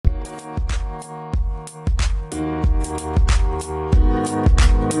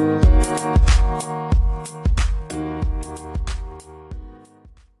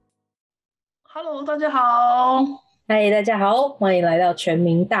家好，嗨，大家好，欢迎来到全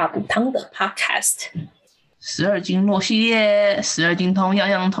民大补汤的 Podcast。12经络系列，12经通样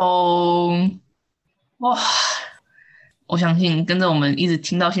样通。哇，我相信跟着我们一直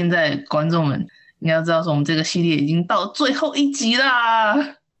听到现在，观众们应该要知道说，我们这个系列已经到最后一集啦。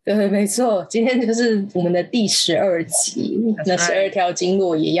对，没错，今天就是我们的第12集，那12条经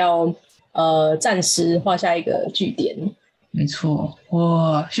络也要暂时画下一个句点。没错，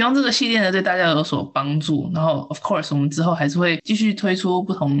哇，希望这个系列呢对大家有所帮助。然后 ，of course， 我们之后还是会继续推出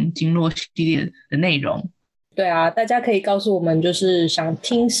不同经络系列的内容。对啊，大家可以告诉我们，就是想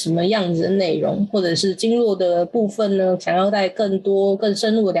听什么样子的内容，或者是经络的部分呢，想要带更多、更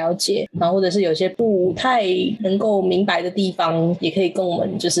深入的了解，然后或者是有些不太能够明白的地方，也可以跟我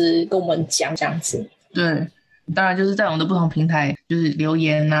们讲这样子。对，当然就是在我们的不同平台，就是留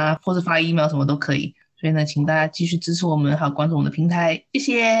言啊，或是发 email 什么都可以。所以呢，请大家继续支持我们，还有关注我们的平台，谢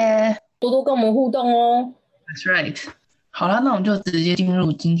谢。多多跟我们互动哦。That's right。好啦，那我们就直接进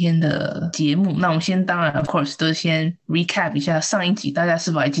入今天的节目。那我们先，当然 of course 都先 recap 一下上一集，大家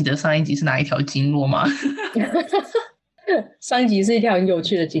是否还记得上一集是哪一条经络吗？上一集是一条很有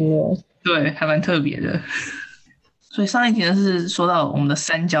趣的经络，对，还蛮特别的。所以上一集呢是说到我们的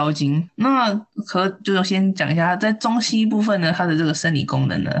三焦经，那就先讲一下，在中西部分呢，它的这个生理功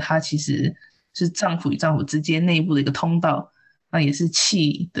能呢，它其实是脏腑与脏腑之间内部的一个通道，那也是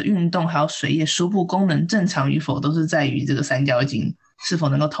气的运动还有水液输布功能正常与否，都是在于这个三焦经是否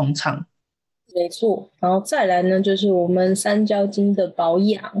能够通畅。没错。然后再来呢，就是我们三焦经的保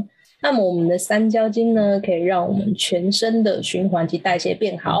养。那么我们的三焦经呢，可以让我们全身的循环及代谢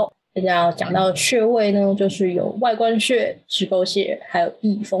变好。大家要讲到穴位呢，就是有外关穴、池沟穴，还有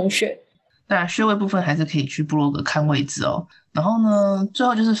翳风穴。当然穴位部分还是可以去部落格看位置哦。然后呢，最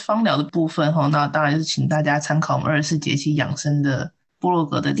后就是芳疗的部分哦，那当然就是请大家参考我们24节气养生的部落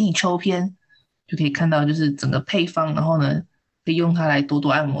格的立秋篇，就可以看到就是整个配方，然后呢可以用它来多多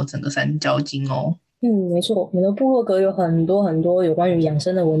按摩整个三焦经哦。没错，我们的部落格有很多很多有关于养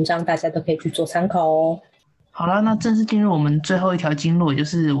生的文章，大家都可以去做参考哦。好啦，那正式进入我们最后一条经络，也就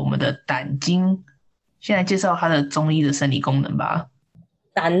是我们的胆经。先来介绍它的中医的生理功能吧。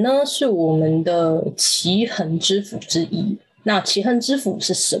胆呢是我们的奇恒之府之一。那奇恒之府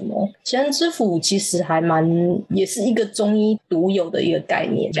是什么？奇恒之府其实也是一个中医独有的一个概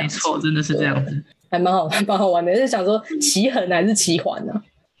念。没错，真的是这样子，还蛮好玩的。就是想说奇恒还是奇环啊？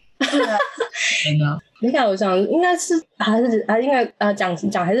对啊，真的。你看，我想应该是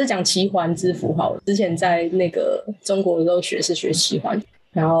讲奇环之府好了。之前在那个中国的时候学奇环。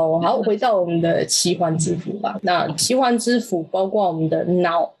然后好，回到我们的奇环之府吧。那奇环之府包括我们的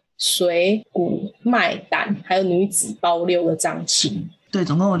脑、髓、骨、脉、胆，还有女子包6个脏器。对，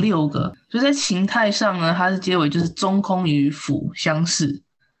总共有6个。所以在形态上呢，它是结尾就是中空与腑相似，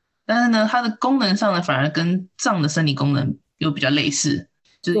但是呢，它的功能上呢，反而跟脏的生理功能又比较类似，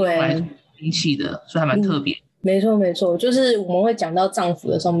就是用来精气的，所以还蛮特别。没错，就是我们会讲到脏腑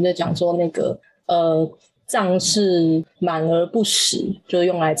的时候，我们就讲说那个脏是满而不实，就是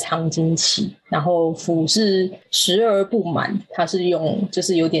用来藏精气，然后腑是实而不满，它是用就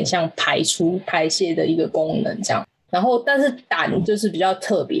是有点像排泄的一个功能这样。然后但是胆就是比较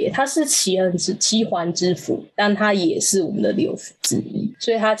特别，它是奇环之府，但它也是我们的6腑之一，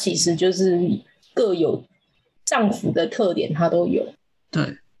所以它其实就是各有脏腑的特点，它都有。对，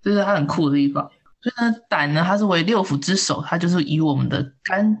这是它很酷的地方。所以呢，胆呢，它是为6腑之首，它就是以我们的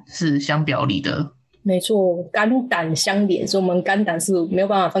肝是相表里的。没错，肝胆相连，所以我们肝胆是没有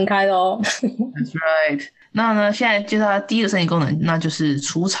办法分开的哦。That's right。那呢，现在介绍它第一个生理功能，那就是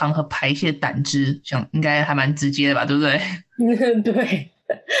储藏和排泄胆汁，想应该还蛮直接的吧，对不对？对，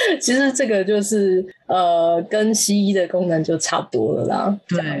其实这个就是跟西医的功能就差不多了啦。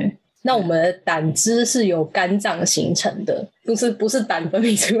对。那我们的胆汁是由肝脏形成的，不是胆分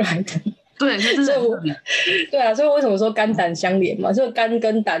泌出来的。对，所以对啊，所以为什么说肝胆相连嘛？就肝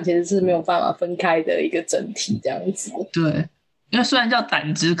跟胆其实是没有办法分开的一个整体，这样子。对，因为虽然叫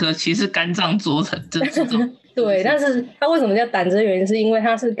胆汁，可其实是肝脏做成这种。对，但是它为什么叫胆汁的原因，是因为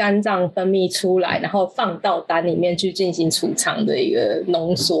它是肝脏分泌出来，然后放到胆里面去进行储藏的一个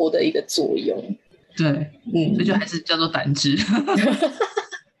浓缩的一个作用。对，所以就还是叫做胆汁。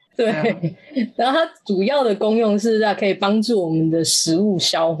对，然后它主要的功用是可以帮助我们的食物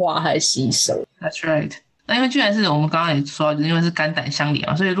消化还吸收。That's right。那因为既然是我们刚刚也说到，就是因为是肝胆相连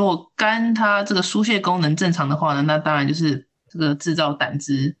嘛，所以如果肝它这个疏泄功能正常的话呢，那当然就是这个制造胆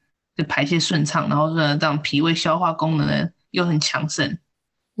汁，就排泄顺畅，然后呢，这样脾胃消化功能呢又很强盛。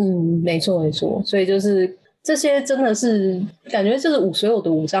没错，所以就是这些真的是感觉就是所有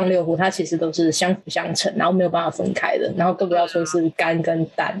的五脏六腑它其实都是相辅相成，然后没有办法分开的，然后更不要说是肝跟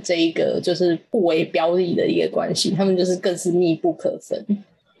胆这一个就是不为表里的一个关系，他们就是更是密不可分。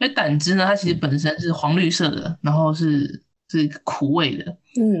因为胆汁呢它其实本身是黄绿色的，然后是苦味的，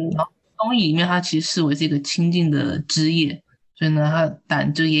然后中医里面它其实视为是一个清净的汁液，所以呢它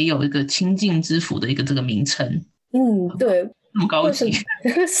胆就也有一个清净之腑的一个这个名称。对，那么高级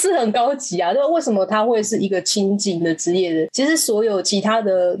是很高级啊！就为什么它会是一个清净的职业的？其实所有其他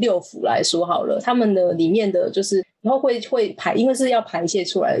的六腑来说好了，他们的里面的就是然后会排，因为是要排泄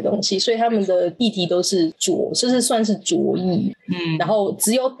出来的东西，所以他们的议题都是浊，就是算是浊液。然后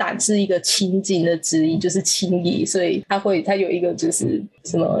只有胆是一个清净的之意，就是清液，所以它有一个就是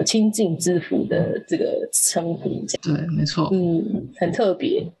什么清净之腑的这个称呼。对，没错，很特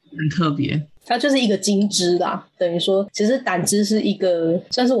别，很特别。它就是一个精汁啦，等于说其实胆汁是一个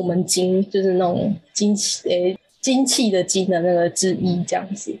算是我们精，就是那种精气的精的那个之一这样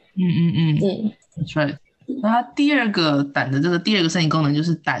子。That's right。那它第二个胆的这个第二个生理功能就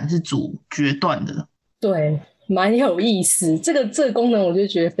是胆是主决断的。对，蛮有意思。这个功能我就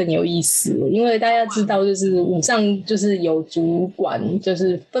觉得更有意思了，因为大家知道就是五脏就是有主管，就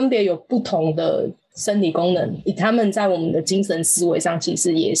是分别有不同的生理功能，他们在我们的精神思维上其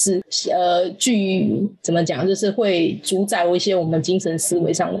实也是具怎么讲，就是会主宰一些我们精神思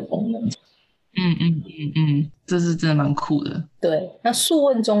维上的功能。这是真的蛮酷的。对，那素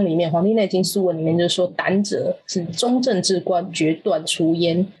问中里面，《黄帝内经·素问》里面就是说，胆者是中正之官，决断出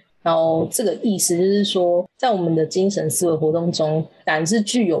焉。然后这个意思就是说，在我们的精神思维活动中，胆是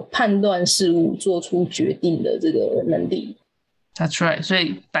具有判断事物、做出决定的这个能力。That's right。所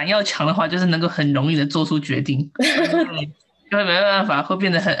以胆要强的话，就是能够很容易的做出决定。就会没办法，会变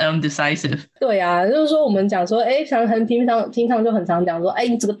得很 undecisive。对啊，就是说我们讲说，很平常就很常讲说，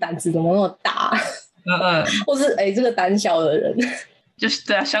你这个胆子怎么那么大？或是这个胆小的人。就是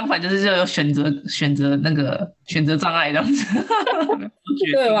对啊，相反就是就有选择那个选择障碍这样子。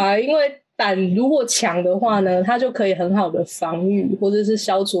对吧？因为胆如果强的话呢，它就可以很好的防御或者是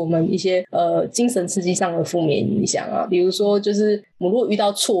消除我们一些精神刺激上的负面影响啊。比如说就是我们如果遇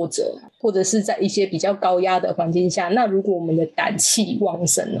到挫折或者是在一些比较高压的环境下，那如果我们的胆气旺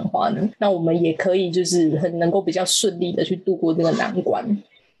盛的话呢，那我们也可以就是很能够比较顺利的去度过这个难关。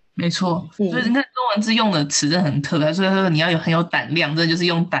没错，所以你看中文字用的词真的很特别，所以说你要很有胆量，真的就是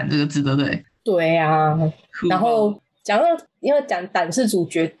用胆这个字，对不对？对啊，然后讲到因为讲胆是主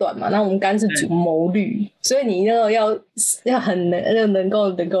决断嘛，那我们肝是主谋虑，所以你要很能够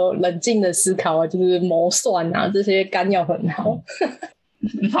冷静的思考啊，就是谋算啊，这些肝要很好。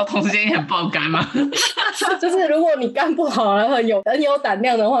然后同时间也很爆肝嘛。就是如果你肝不好，然后很有胆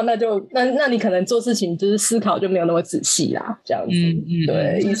量的话，那你可能做事情就是思考就没有那么仔细啦，这样子。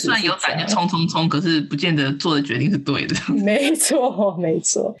对，虽然有胆就冲，可是不见得做的决定是对的。没错，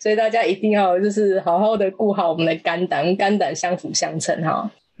所以大家一定要就是好好的顾好我们的肝胆相辅相成哈。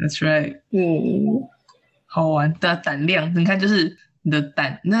That's right。好玩的胆量，你看就是你的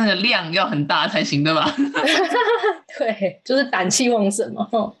胆那个量要很大才行，对吧？对，就是胆气旺盛嘛，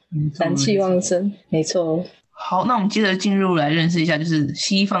胆气旺盛，没错。好，那我们接着进入来认识一下，就是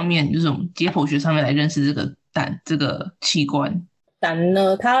西医方面，就是我们解剖学上面来认识这个胆这个器官。胆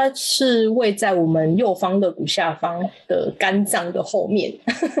呢，它是位在我们右方的骨下方的肝脏的后面。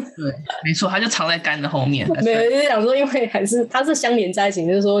对，没错，它就藏在肝的后面。没有，就是想说，因为它是相连在一起，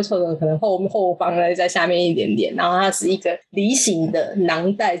就是说可能后方在下面一点点，然后它是一个梨形的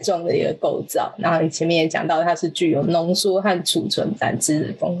囊袋状的一个构造。然后你前面也讲到，它是具有浓缩和储存胆汁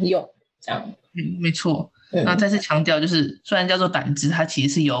的功用，这样。没错。那再次强调，就是虽然叫做胆汁，它其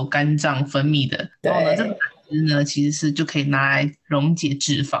实是由肝脏分泌的。然后呢，这个胆汁呢，其实是就可以拿来溶解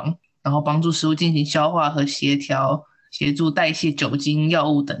脂肪，然后帮助食物进行消化和协调，协助代谢酒精、药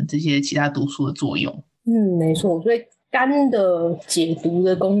物等这些其他毒素的作用。没错，所以肝的解毒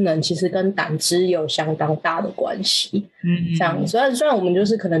的功能其实跟胆汁有相当大的关系。这样虽然我们就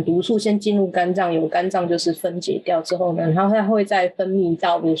是可能毒素先进入肝脏，有肝脏就是分解掉之后呢，然后它会再分泌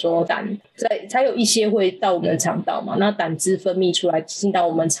到比如说胆，才有一些会到我们的肠道嘛，那胆汁分泌出来进到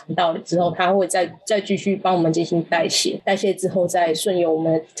我们肠道里之后，它会再继续帮我们进行代谢之后再顺由我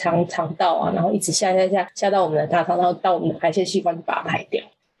们的肠道啊，然后一直下到我们的大肠，然后到我们的排泄器官把它排掉。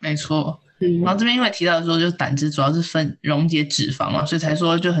没错。然后这边因为提到说，就是胆汁主要是溶解脂肪嘛，所以才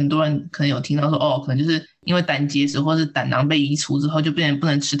说就很多人可能有听到说，可能就是因为胆结石或是胆囊被移除之后，就变成不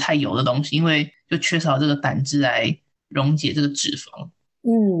能吃太油的东西，因为就缺少这个胆汁来溶解这个脂肪。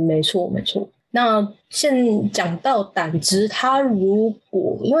没错。那现讲到胆汁，它如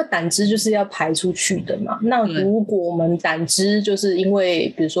果因为胆汁就是要排出去的嘛，那如果我们胆汁就是因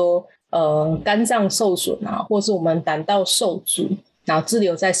为比如说肝脏受损啊，或是我们胆道受阻，然后滞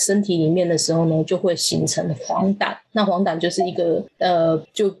留在身体里面的时候呢，就会形成黄疸。那黄疸就是一个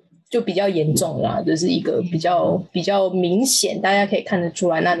就比较严重啦，就是一个比较明显，大家可以看得出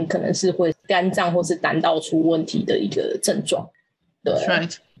来，那你可能是会肝脏或是胆道出问题的一个症状。对，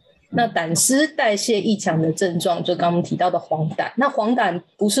 right. 那胆汁代谢异常的症状，就刚刚我们提到的黄疸。那黄疸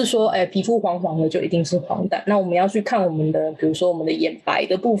不是说皮肤黄黄的就一定是黄疸，那我们要去看我们的，比如说我们的眼白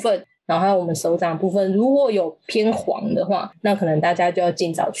的部分，然后还有我们手掌部分，如果有偏黄的话，那可能大家就要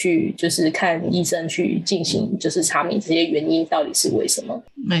尽早去就是看医生去进行就是查明这些原因到底是为什么。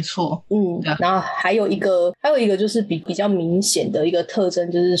没错。然后还有一个就是比较明显的一个特征，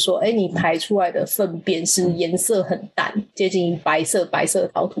就是说你排出来的粪便是颜色很淡，接近白色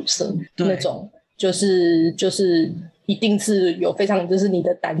陶土色那种，就是一定是有非常就是你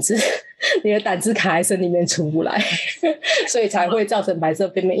的胆汁卡在身里面出不来所以才会造成白色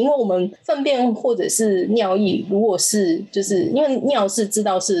便便。因为我们粪便或者是尿液，如果是就是因为尿是知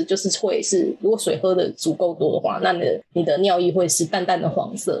道是就是会是如果水喝的足够多的话，那你的尿液会是淡淡的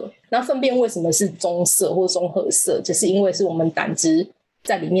黄色。那粪便为什么是棕色或棕褐色，就是因为是我们胆汁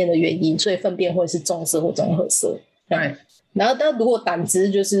在里面的原因，所以粪便会是棕色或棕褐色。对。然后但如果胆汁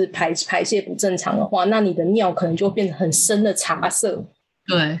就是排泄不正常的话，那你的尿可能就会变得很深的茶色。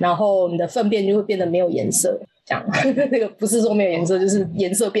对，然后你的粪便就会变得没有颜色，这样那个不是说没有颜色，就是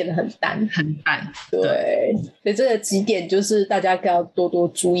颜色变得很淡。对，所以这个几点就是大家要多多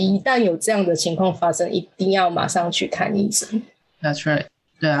注意，一旦有这样的情况发生，一定要马上去看医生。 That's right。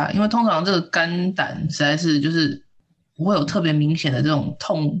 对啊，因为通常这个肝胆实在是就是不会有特别明显的这种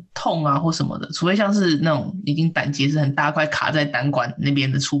痛啊或什么的，除非像是那种已经胆结石很大块卡在胆管那边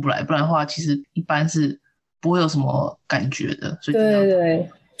的出不来，不然的话其实一般是不会有什么感觉的。所以对，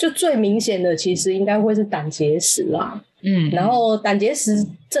就最明显的其实应该会是胆结石啦。然后胆结石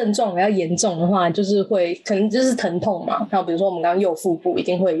症状比较严重的话，就是会可能就是疼痛嘛，然后比如说我们刚刚右腹部一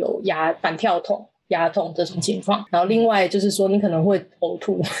定会有反跳痛、压痛这种情况，然后另外就是说你可能会呕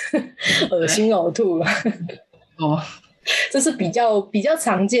吐恶心呕吐这是比较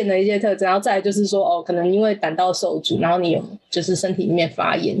常见的一些特征。然后再来就是说可能因为胆道受阻，然后你有就是身体里面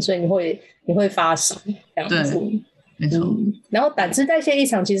发炎，所以你会发烧这样子。对，没错。然后胆汁代谢异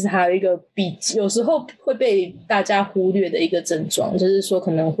常其实还有一个有时候会被大家忽略的一个症状，就是说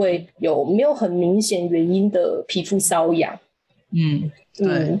可能会有没有很明显原因的皮肤瘙痒。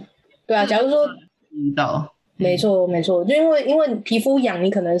对啊，假如说遇到，没错，就因为皮肤痒，你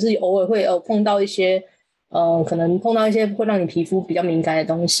可能是偶尔会碰到一些可能碰到一些会让你皮肤比较敏感的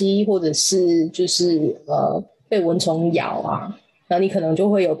东西，或者是就是被蚊虫咬啊，然后你可能就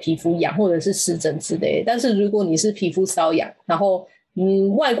会有皮肤痒或者是湿疹之类的。但是如果你是皮肤瘙痒，然后皮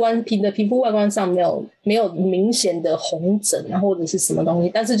肤外观上没有明显的红疹啊或者是什么东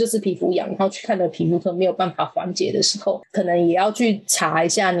西，但是就是皮肤痒，然后去看了皮肤科没有办法缓解的时候，可能也要去查一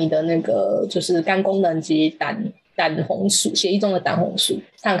下你的那个就是肝功能及胆红素，血液中的胆红素，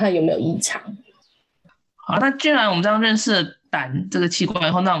看看有没有异常。好，那既然我们这样认识了胆这个器官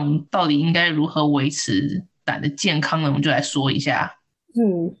以后，那我们到底应该如何维持胆的健康呢？我们就来说一下。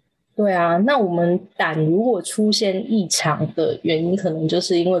对啊，那我们胆如果出现异常的原因，可能就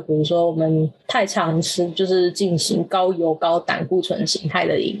是因为比如说我们太常吃就是进行高油高胆固醇形态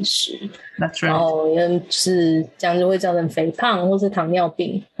的饮食， That's right. 然后是这样就会造成肥胖或是糖尿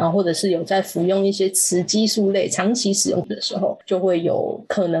病，然后或者是有在服用一些雌激素类长期使用的时候，就会有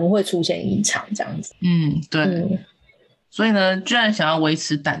可能会出现异常这样子。对。所以呢，既然想要维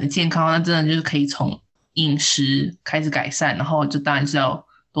持胆的健康，那真的就是可以从饮食开始改善，然后就当然是要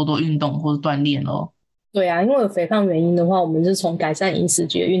多多运动或者锻炼咯。对啊，因为有肥胖原因的话，我们是从改善饮食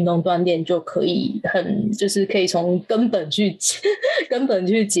及运动锻炼就可以就是可以从根本去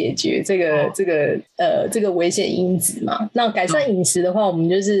解决这个危险因子嘛。那改善饮食的话，我们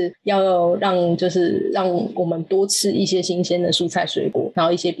就是要让我们多吃一些新鲜的蔬菜水果，然后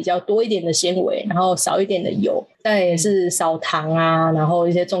一些比较多一点的纤维，然后少一点的油，但也是少糖啊，然后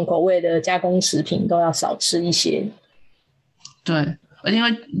一些重口味的加工食品都要少吃一些。对，而且因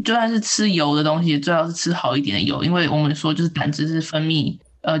为就算是吃油的东西，最好是吃好一点的油，因为我们说就是胆汁是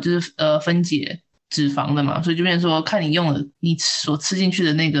分解脂肪的嘛，所以就变成说看你用的你所吃进去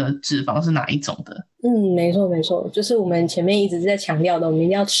的那个脂肪是哪一种的。没错，就是我们前面一直在强调的，我们一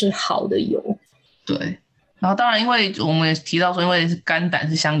定要吃好的油。对，然后当然因为我们也提到说因为肝胆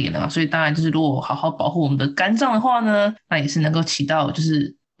是相连的嘛，所以当然就是如果好好保护我们的肝脏的话呢，那也是能够起到就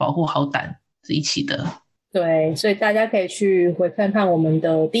是保护好胆是一起的。对，所以大家可以去回看看我们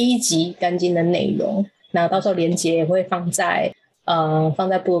的第1集肝经的内容，那到时候连结也会放在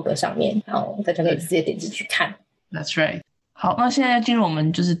部落格上面，然后大家可以直接点进去看。That's right。好，那现在进入我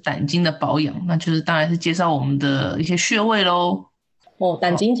们就是胆经的保养，那就是当然是介绍我们的一些穴位咯。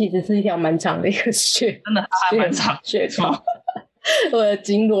胆经其实是一条蛮长的一个真的还蛮长穴道。我的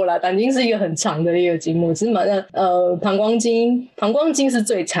经络啦，胆经是一个很长的一个经络，是蛮膀胱经是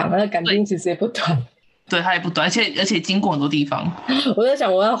最长，那肝经其实也不短。对，它也不短，而且经过很多地方。我在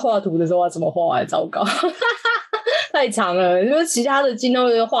想我要画图的时候要怎么画，糟糕。太长了，因为其他的经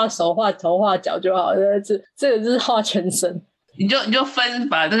都画手、画头、画脚就好，这个是画全身。你就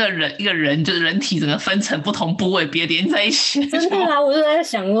把那个一个人就是人体整个分成不同部位，别连在一起。真的啊，我就在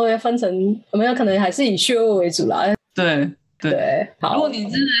想说要分成有没有可能还是以穴位为主啦。对，好。如果你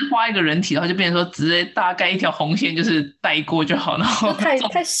真的画一个人体的话，就变成说直接大概一条红线就是带过就好，然后太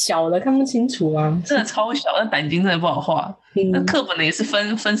小了，看不清楚啊。真的超小，那胆经真的不好画。那课本的也是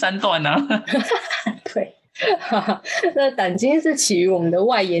分3段啊。对。那胆经是起于我们的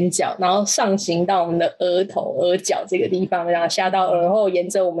外眼角，然后上行到我们的额头、额角这个地方，然后下到耳后，沿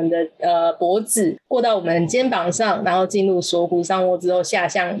着我们的脖子过到我们肩膀上，然后进入锁骨上握之后下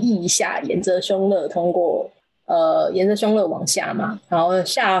向腋下，沿着胸肋通过沿着胸肋往下嘛，然后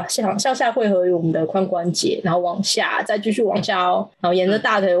向下汇合于我们的髋关节，然后往下再继续往下哦，然后沿着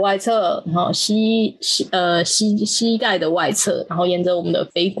大腿外侧，然后膝盖的外侧，然后沿着我们的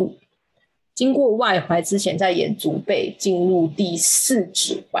腓骨。经过外踝之前，再沿足背进入第4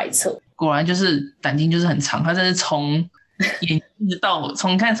指外侧。果然就是胆经就是很长，它真是从眼一直到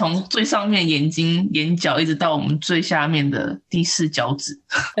从最上面眼角一直到我们最下面的第4脚趾。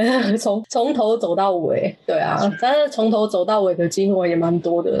从头走到尾，对啊，但是从头走到尾的经络也蛮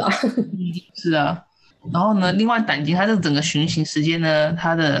多的啦。是啊，然后呢，另外胆经它这个整个循行时间呢，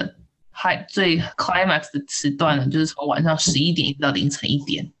它的最 climax 的时段呢，就是从晚上11点一直到凌晨1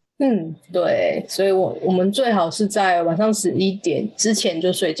点。对，所以我们最好是在晚上11点之前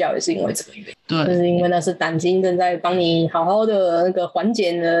就睡觉，也是因为这个原因。对，就是因为那是胆经正在帮你好好的那个缓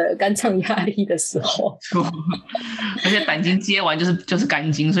解你的肝脏压力的时候。而且胆经接完就是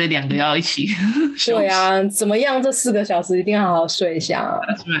肝经，所以2个要一起休息。对啊，怎么样？这4个小时一定要好好睡一下。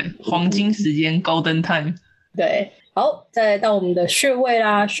对，黄金时间 ，Golden Time。对。好，再来到我们的穴位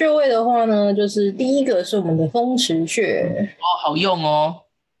啦。穴位的话呢，就是第一个是我们的风池穴。好用哦。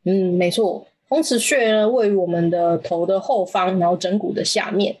没错，风池穴呢位于我们的头的后方，然后枕骨的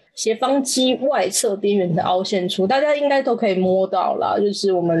下面，斜方肌外侧边缘的凹陷处，大家应该都可以摸到啦，就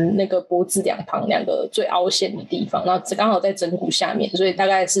是我们那个脖子两旁2个最凹陷的地方，然后刚好在枕骨下面，所以大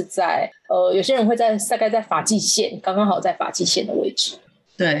概是在有些人会大概在发际线，刚刚好在发际线的位置。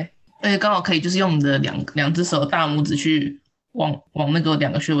对，而且刚好可以就是用你的两只手大拇指去往那个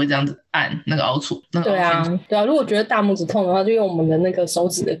2个穴位这样子按那个凹处。对啊，如果觉得大拇指痛的话，就用我们的那个手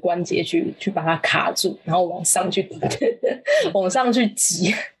指的关节去把它卡住，然后往上去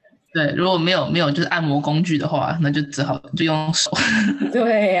挤。对，如果没有就是按摩工具的话，那就只好就用手。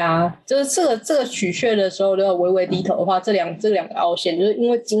对啊，就是这个取穴的时候，如果微微低头的话，这两个凹陷，就是因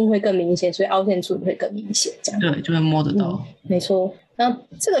为筋会更明显，所以凹陷处会更明显，这样。对，就会摸得到。没错。那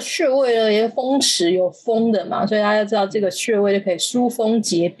这个穴位呢，也风池有风的嘛，所以大家知道这个穴位就可以疏风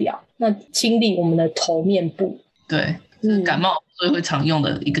解表，那清理我们的头面部。对，感冒所以会常用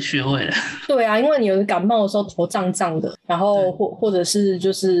的一个穴位了。对啊，因为你有感冒的时候头胀胀的，然后或者是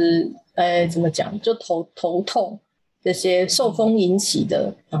就是怎么讲，就头痛这些受风引起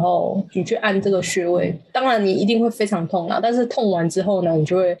的，然后你去按这个穴位，当然你一定会非常痛啦，但是痛完之后呢，你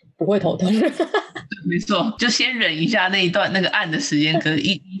就会不会头痛。没错，就先忍一下那一段那个按的时间，可是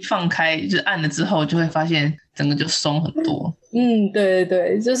一放开就是按了之后，就会发现整个就松很多。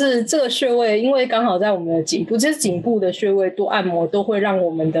对，就是这个穴位，因为刚好在我们的颈部，其实颈部的穴位多按摩都会让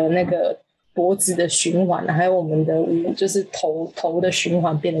我们的那个脖子的循环，还有我们的就是头的循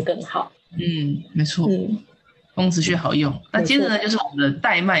环变得更好。没错。风池穴好用。那接着呢，就是我们的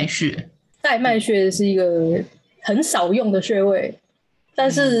带脉穴。带脉穴是一个很少用的穴位。但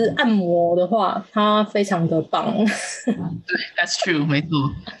是按摩的话，它非常的棒。对 ，That's true， 没错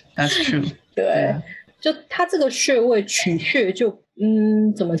 ，That's true。对，就它这个穴位取穴就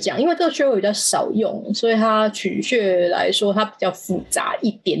怎么讲？因为这个穴位比较少用，所以它取穴来说它比较复杂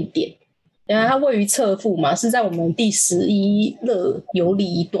一点点。因为它位于侧腹嘛，是在我们第11肋游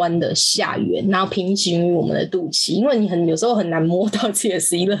离端的下缘，然后平行于我们的肚脐。因为你有时候很难摸到自己的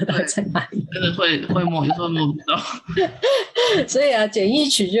11肋到底在哪里，真的会摸，有时候摸不到。所以啊，简易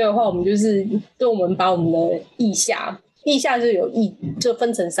取穴的话，我们我们把我们的腋下就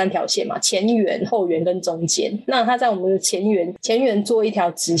分成3条线嘛，前缘、后缘跟中间。那它在我们的前缘做一条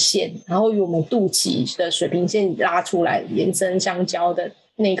直线，然后与我们肚脐的水平线拉出来，延伸相交的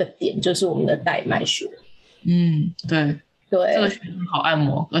那个点就是我们的带脉穴。对，这个穴很好按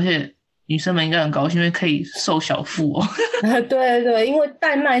摩，而且女生们应该很高兴，因为可以瘦小腹哦。对对，因为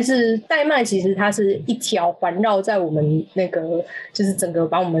带脉其实它是一条环绕在我们那个就是整个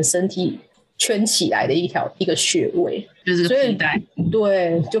把我们身体圈起来的一个穴位，就是个皮带。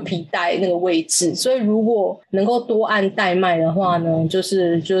对，就皮带那个位置。所以如果能够多按带脉的话呢，就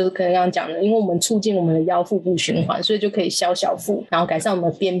是可能刚刚讲的，因为我们促进我们的腰腹部循环，所以就可以消小腹，然后改善我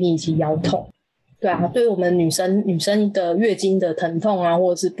们的便秘以及腰痛。对啊，对于我们女生的月经的疼痛啊，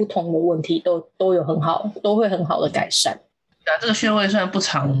或者是不同的问题都会很好的改善。对啊，这个穴位虽然不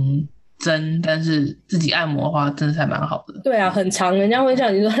常针，但是自己按摩的话真的是还蛮好的。对啊，很长，人家会叫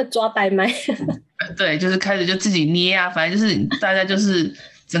你说抓带脉。对，就是开始就自己捏啊，反正就是大家就是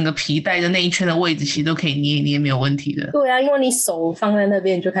整个皮带的那一圈的位置其实都可以捏一捏，没有问题的。对啊，因为你手放在那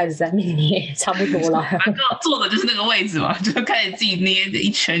边就开始在捏，差不多了。刚好坐的就是那个位置嘛，就开始自己捏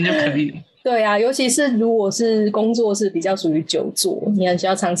一圈就可以了。对啊，尤其是如果是工作是比较属于久坐，你很需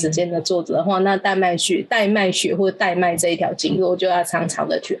要长时间的坐着的话，那带脉穴或者带脉这一条经络就要常常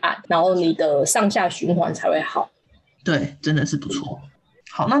的去按，然后你的上下循环才会好。对，真的是不错。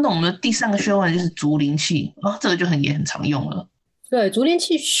好，那我们的第3个穴位就是足灵气啊，这个就也很常用了。对，足灵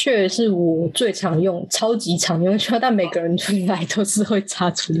气穴是我最常用、超级常用的，但每个人出来都是会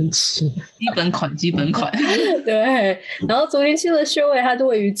插足灵气，基本款。对，然后足灵气的穴位它就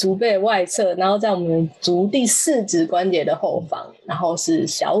位于足背外侧，然后在我们足第4指关节的后方，然后是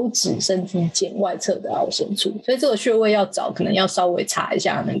小指伸直腱外侧的凹陷处，所以这个穴位要找可能要稍微查一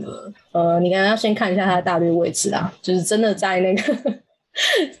下那个你可能要先看一下它的大略位置啊，就是真的在那个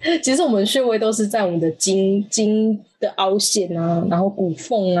其实我们穴位都是在我们的筋的凹陷啊，然后骨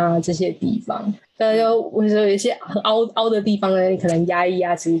缝啊这些地方，大家我说有一些很凹的地方呢，你可能压一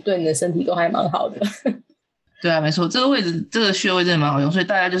压，其实对你的身体都还蛮好的。对啊，没错，这个位置这个穴位真的蛮好用，所以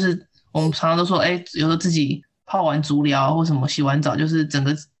大家就是我们常常都说，有时候自己泡完足疗或什么洗完澡，就是整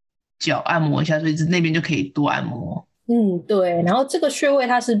个脚按摩一下，所以那边就可以多按摩。对，然后这个穴位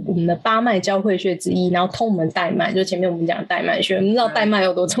它是我们的8脉交汇穴之一，然后通我们带脉，就前面我们讲的带脉穴，我们知道带脉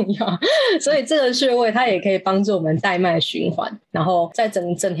有多重要，所以这个穴位它也可以帮助我们带脉循环，然后在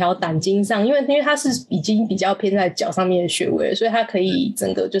整条胆经上，因为它是已经比较偏在脚上面的穴位，所以它可以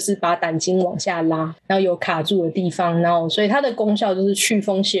整个就是把胆经往下拉，然后有卡住的地方，然后所以它的功效就是祛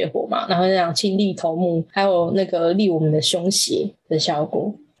风泻火嘛，然后这样清利头目，还有那个利我们的胸胁的效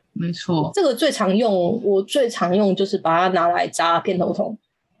果。没错，这个我最常用就是把它拿来扎偏头痛。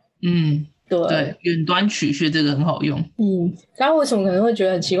对，远端取穴这个很好用。大家为什么可能会觉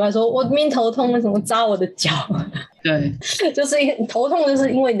得很奇怪，说我明明头痛，为什么扎我的脚？对，就是头痛，就是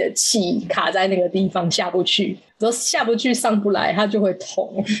因为你的气卡在那个地方下不去，然后下不去上不来，它就会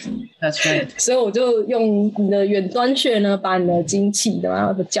痛。That's right。所以我就用你的远端穴呢，把你的精气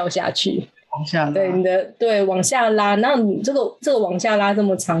然后叫下去。往下拉，对往下拉，那你这个往下拉这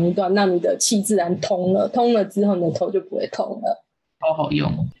么长一段，那你的气自然通了之后，你的头就不会痛了，好好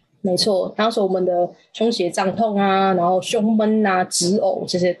用。没错，当时我们的胸胁胀痛啊，然后胸闷啊、直呕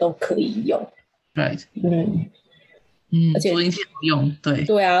这些都可以用。Right。而且足灵气好用，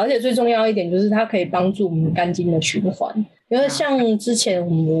对啊，而且最重要一点就是它可以帮助我们肝经的循环，因为像之前我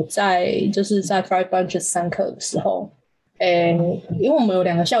们在 Five Bunches 上课的时候。因为我们有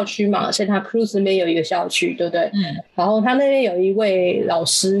2个校区嘛，Santa Cruz 那边有一个校区，对不对？然后他那边有一位老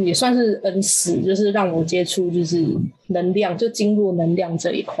师，也算是恩师，就是让我接触就是能量，就经络能量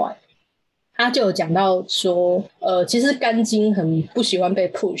这一块。他就有讲到说，其实肝经很不喜欢被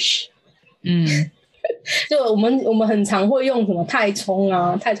push。就我们很常会用什么太冲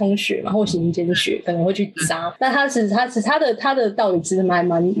啊、太冲穴嘛，或行间穴，可能会去扎。但他的道理其实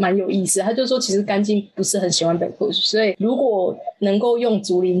蛮有意思。他就说，其实肝经不是很喜欢被 push， 所以如果能够用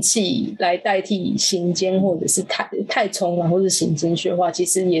足灵气来代替行间或者是太冲啊，或者是行间穴的话，其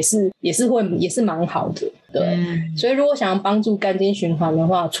实也是蛮好的。对，所以如果想要帮助肝经循环的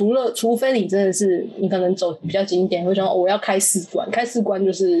话，除非你真的是你可能走比较紧一点，会想我要开4关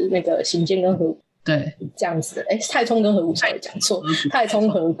就是那个行间跟合谷。对，这样子的，太冲跟合谷才讲错，太冲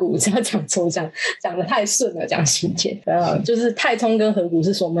合谷这样讲错，讲的太顺了，讲行间，就是太冲跟合谷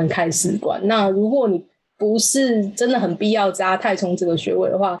是说我们开4关。那如果你不是真的很必要扎太冲这个穴位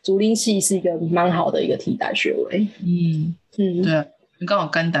的话，足灵气是一个蛮好的一个替代穴位。对啊，刚好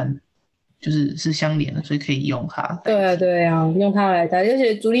肝胆是相连的，所以可以用它。对啊，用它来带，而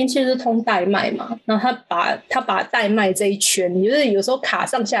且足灵气是通带脉嘛，那它把带脉这一圈，就是有时候卡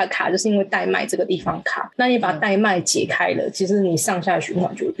上下卡，就是因为带脉这个地方卡，那你把带脉解开了，其实你上下循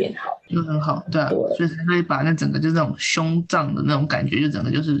环就会变好，就很好。对啊，所以才可以把那整个就是那种胸胀的那种感觉，就整个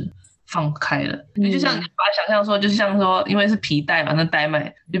就是放开了。就像你把它想象说，就是像说，因为是皮带嘛，那带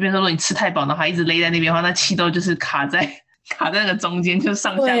脉就变成说你吃太饱，然后还一直勒在那边的话，那气都就是卡在卡在那个中间，就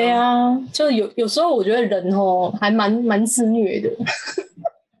上下。对啊，就有时候我觉得人还蛮自虐的。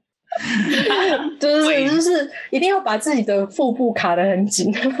就是一定要把自己的腹部卡得很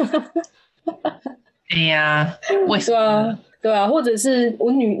紧。哎呀，为什么？对啊，或者是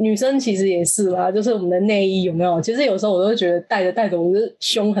我女生其实也是啦，就是我们的内衣有没有？其实有时候我都觉得带着我的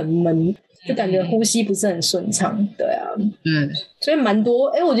胸很闷，就感觉呼吸不是很顺畅。对啊，所以蛮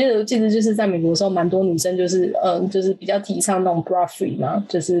多我记得就是在美国的时候，蛮多女生就是就是比较提倡那种 bra free 嘛，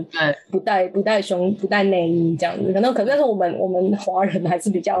就是不带胸不带内衣这样子。但是我们华人还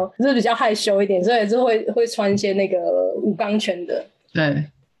是比较害羞一点，所以就会穿一些那个无钢圈的。对，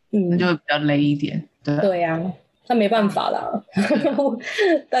那就会比较勒一点。对啊，那没办法啦。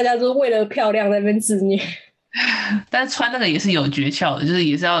大家都为了漂亮在那边自虐。但是穿那个也是有诀窍的，就是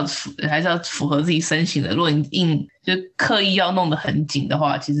也是还是要符合自己身形的。如果你就刻意要弄得很紧的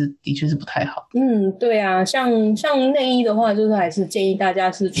话，其实的确是不太好。对啊，像内衣的话，就是还是建议大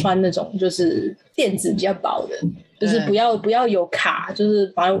家是穿那种就是垫子比较薄的，就是不要有卡，就是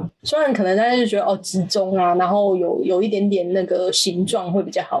虽然可能大家就觉得集中啊，然后有一点点那个形状会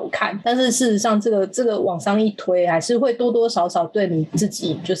比较好看，但是事实上这个往上一推，还是会多多少少对你自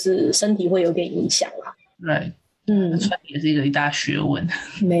己就是身体会有点影响啦。对，穿也是一大学问。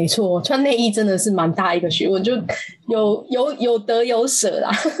没错，穿内衣真的是蛮大一个学问，就有得有舍啦。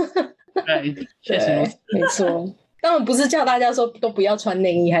对，确实没错。当然不是叫大家说都不要穿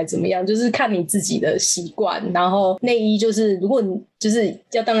内衣还怎么样，就是看你自己的习惯。然后内衣就是如果你就是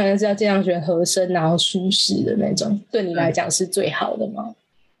当然是要尽量选合身然后舒适的那种，对你来讲是最好的嘛。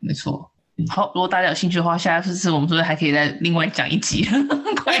没错。好，如果大家有兴趣的话，下次我们是不是还可以再另外讲一集？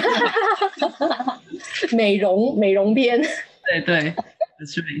美容篇。对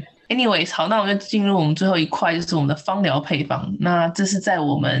，anyways， 好，那我们就进入我们最后一块，就是我们的芳疗配方。那这是在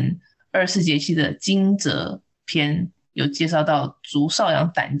我们24节气的惊蛰篇有介绍到足少阳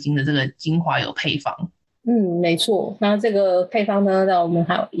胆经的这个精华油配方。没错。那这个配方呢，那我们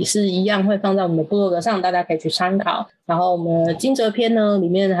也是一样会放在我们的部落格上，大家可以去参考。然后我们的惊蛰篇呢，里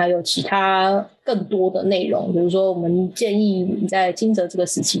面还有其他更多的内容，比如说我们建议你在惊蛰这个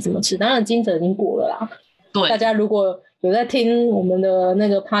时期怎么吃。当然惊蛰已经过了啦，对，大家如果有在听我们的那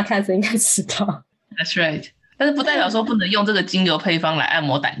个 podcast 应该知道。That's right。但是不代表说不能用这个精油配方来按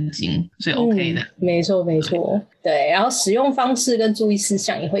摩胆经，所以 OK 的。没错。对，然后使用方式跟注意事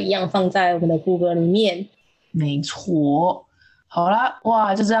项也会一样放在我们的部落格里面。没错。好啦，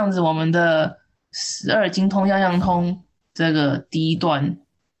哇，就这样子，我们的12经通样样通这个第一段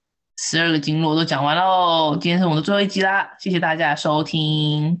12个经络都讲完喽。今天是我们的最后一集啦，谢谢大家的收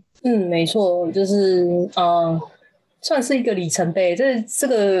听。没错，就是算是一个里程碑。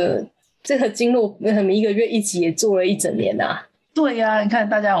这个经络我们一个月一集也做了1整年啊。对呀，你看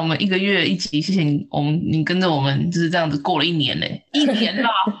大家，我们1个月1集，谢谢你，你跟着我们就是这样子过了1年嘞，1年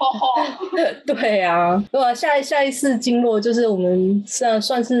啦，对啊，对啊，下一次经络就是我们算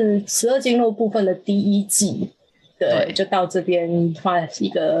是12经络部分的第1季，对，就到这边画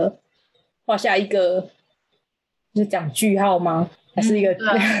下一个，就讲句号吗？还是一个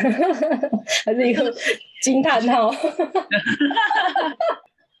还是一个惊叹号？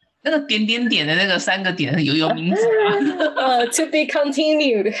那个点点点的那个3个点有名字吗？To be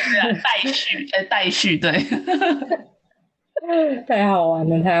continued。对啊，待续，对。太好玩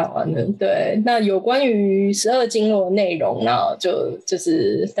了，对。那有关于12经络的内容呢，就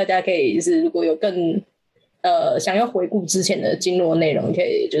是大家可以如果有更想要回顾之前的经络内容，可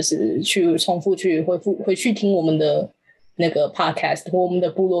以就是去重复去回去听我们的那个 podcast 或我们的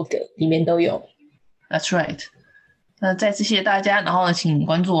部落格里面都有。That's right。那再次谢谢大家，然后呢，请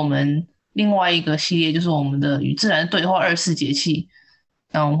关注我们另外一个系列，就是我们的与自然对话24节气。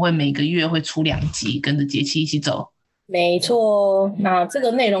那我们会每个月会出2集，跟着节气一起走。没错，那这个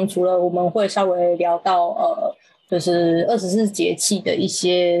内容除了我们会稍微聊到就是24节气的一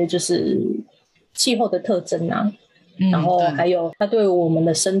些就是气候的特征啊，然后还有它对我们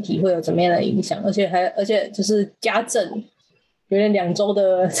的身体会有怎么样的影响，而且就是家政有点2周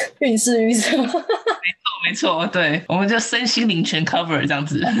的运势预测。没错，对，我们就身心灵全 cover 这样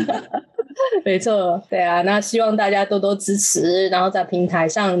子。没错，对啊，那希望大家多多支持，然后在平台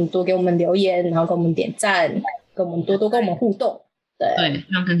上多给我们留言，然后跟我们点赞，跟我们多跟我们互动。对，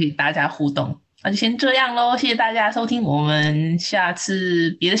希望跟大家互动。那就先这样咯，谢谢大家的收听，我们下次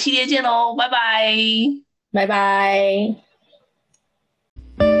别的系列见咯，拜拜。拜拜。